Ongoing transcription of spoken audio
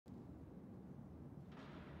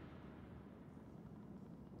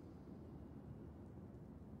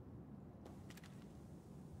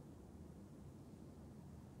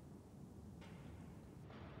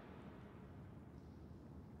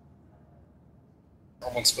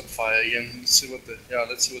I want Spitfire again. Let's see what they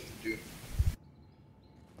do.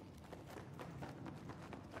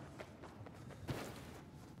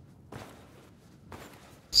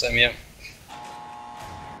 Same here.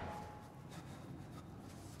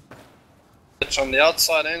 On the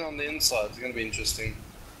outside and on the inside, it's gonna be interesting.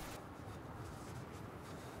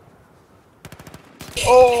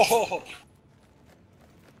 Oh!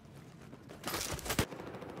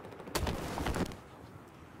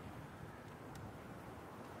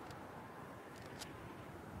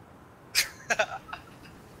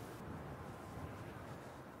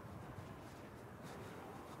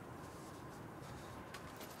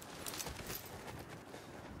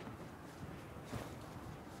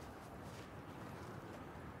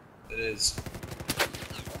 It is.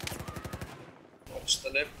 Watch the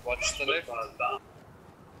left, watch the left.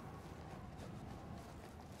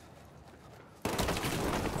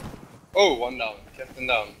 Oh, one down, captain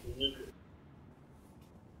down.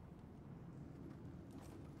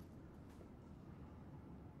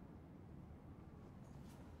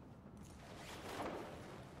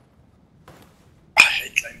 I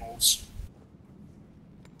hate claymores.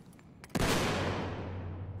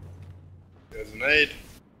 There's an aid.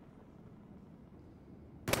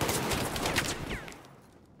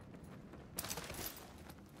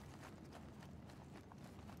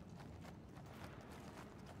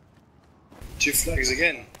 Two flags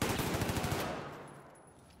again.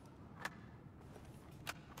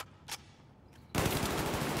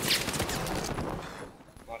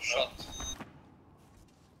 Nice shot.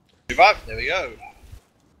 Move up, there we go.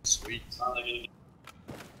 Sweet.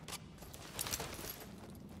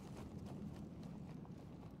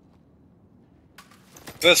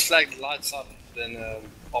 First flag lights up, then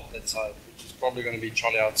pop that side, which is probably going to be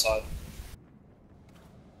Charlie outside.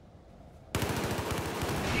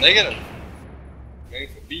 Negative. Going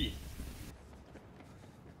for B.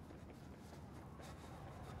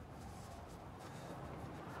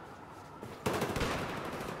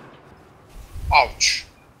 Ouch.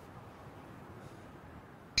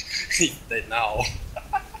 He's dead now.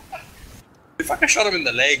 If I can shot him in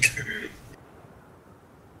the leg.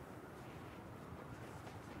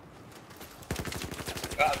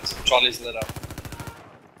 Right, Charlie's lit up.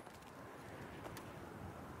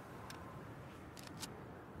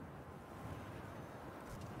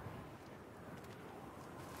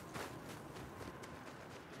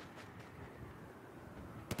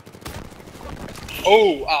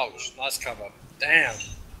 Oh, ouch. Nice cover. Damn.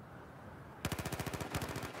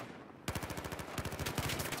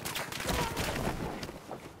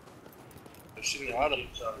 They're shooting out of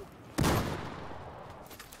each other.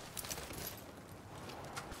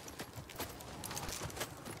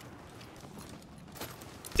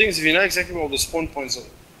 The thing is, if you know exactly where all the spawn points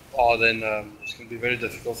are, then it's going to be very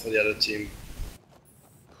difficult for the other team.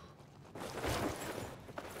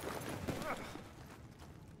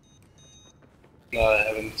 No, I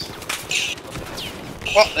haven't.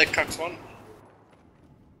 Oh, they cucked one.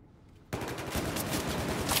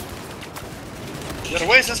 Yeah,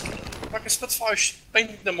 where's this fucking Spitfire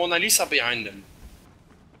painting the Mona Lisa behind him?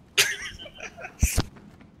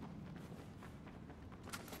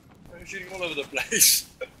 I'm shooting all over the place.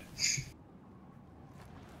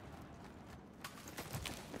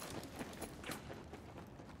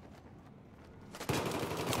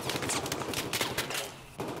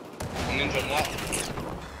 Ninja now.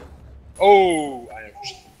 Oh, I am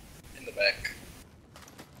in the back.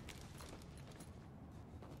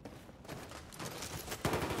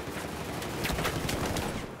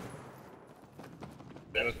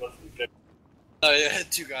 No, yeah, I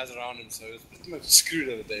had two guys around him, so it was pretty much screwed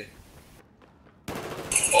over there.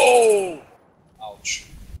 Oh! Ouch.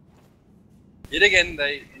 Yet again,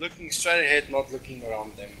 they looking straight ahead, not looking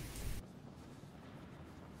around them.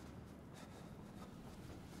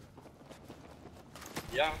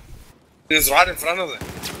 Yeah. It's right in front of them.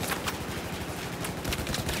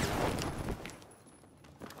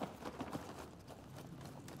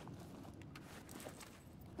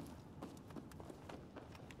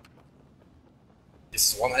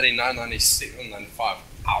 It's 189, 97, 95.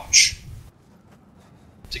 Ouch.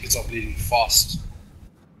 Tickets are bleeding fast.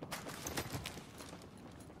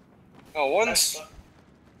 Oh, once.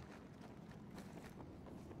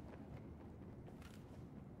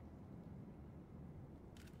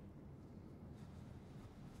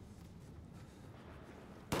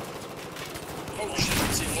 Oh shit,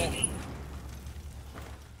 I see more.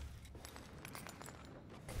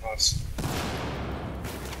 Nice.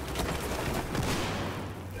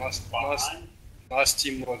 Nice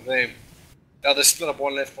teamwork there. Yeah, they split up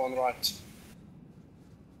one left, one right.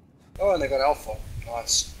 Oh, and they got Alpha.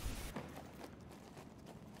 Nice.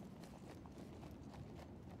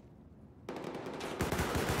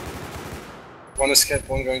 One escape,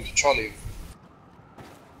 one going to Charlie.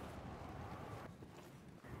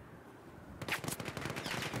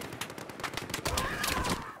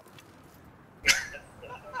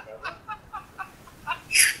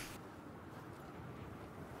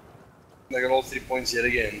 They got all 3 points yet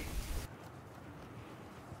again.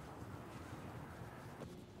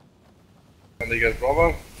 And they get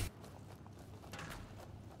Bravo.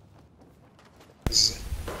 This is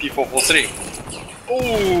P443.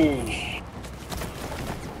 Ooh!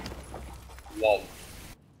 Wow.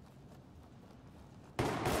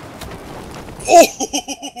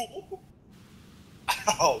 Oh!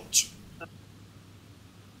 Ouch!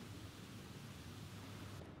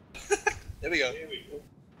 There we go.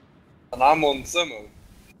 And I'm on thermo.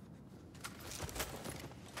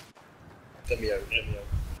 Demio.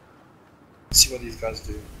 Let's see what these guys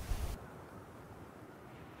do.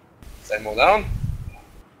 Same all down.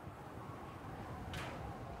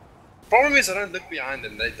 Problem is I don't look behind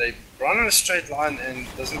them. They run in a straight line and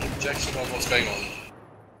doesn't give projection on what's going on.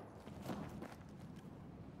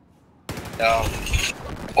 Yeah.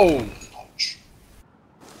 Oh! Ouch.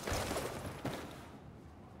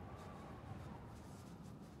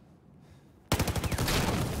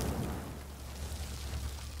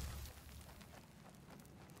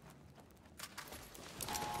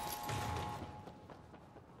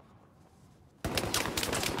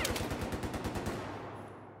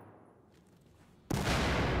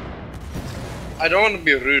 I don't want to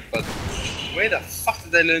be rude, but where the fuck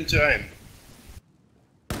did they learn to aim?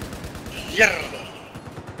 Yeah.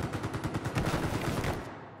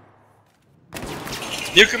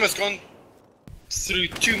 Nukem has gone through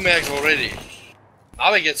 2 mags already.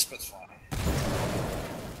 Now we get Spitfire.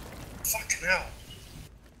 Fucking hell.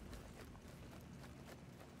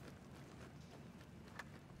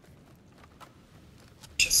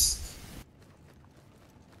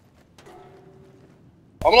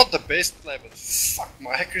 I'm not the best player, but fuck,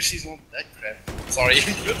 my accuracy's not that crap. Sorry.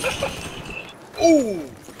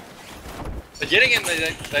 Ooh! But yet again,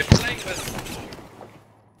 they're playing with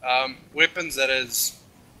weapons that has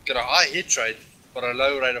got a high hit rate, but a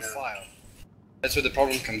low rate of fire. That's where the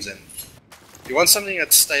problem comes in. You want something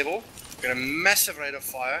that's stable, got a massive rate of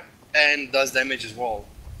fire, and does damage as well.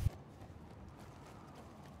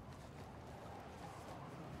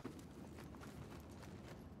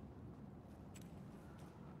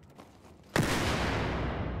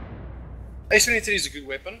 Ace-23 is a good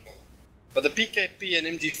weapon, but the PKP and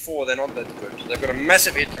MG4, they're not that good. They've got a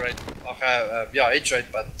massive hit rate, yeah, hit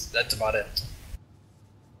rate, but that's about it.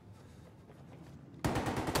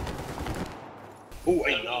 Oh,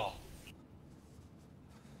 I know.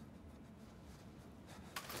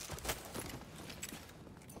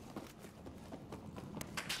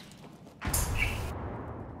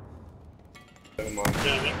 Never mind.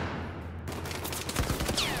 Yeah.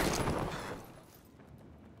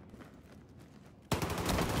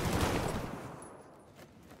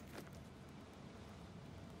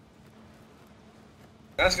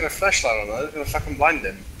 Guy's got a flashlight on though, it's gonna fucking blind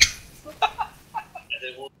them.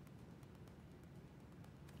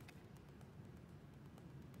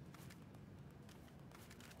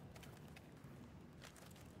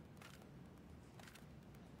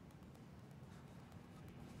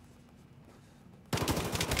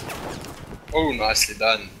 Oh, nicely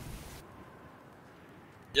done.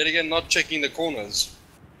 Yet again, not checking the corners.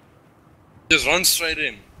 Just run straight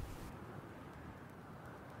in.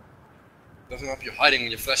 Doesn't help you hiding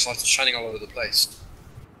when your flashlights are shining all over the place.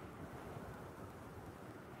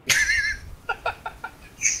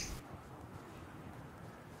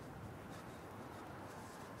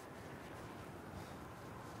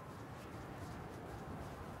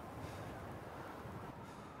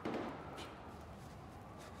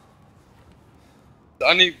 The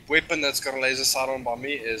only weapon that's got a laser sight on by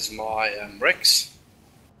me is my Rex.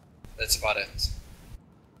 That's about it.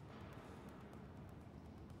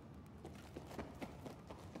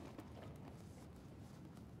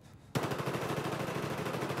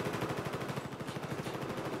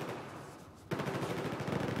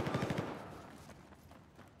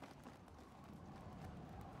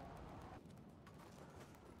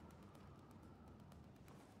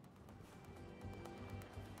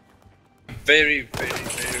 Very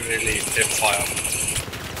rarely hip fire.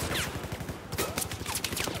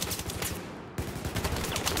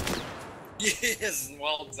 Yes,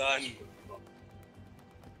 well done.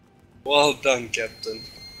 Well done, Captain.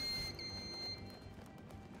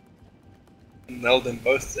 Nailed them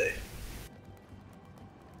both there.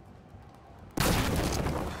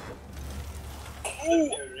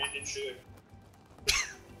 Ooh.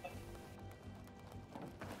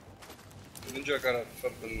 Ninja got a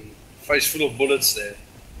flippin' Face full of bullets there.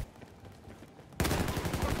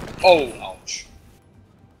 Oh, ouch.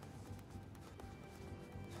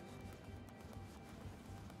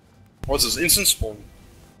 What's this, instant spawn?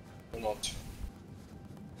 Or not?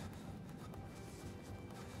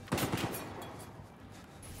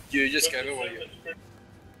 You just gave away.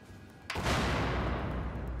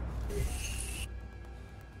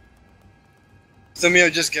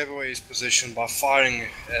 Thumio just gave away his position by firing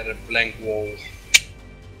at a blank wall.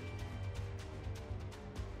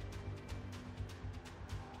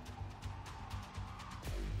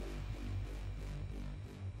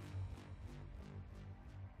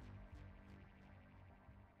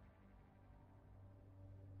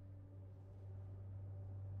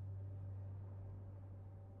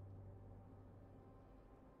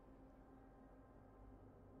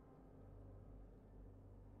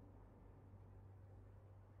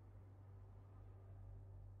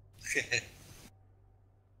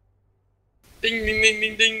 Ding ding ding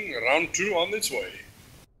ding ding, round 2 on its way.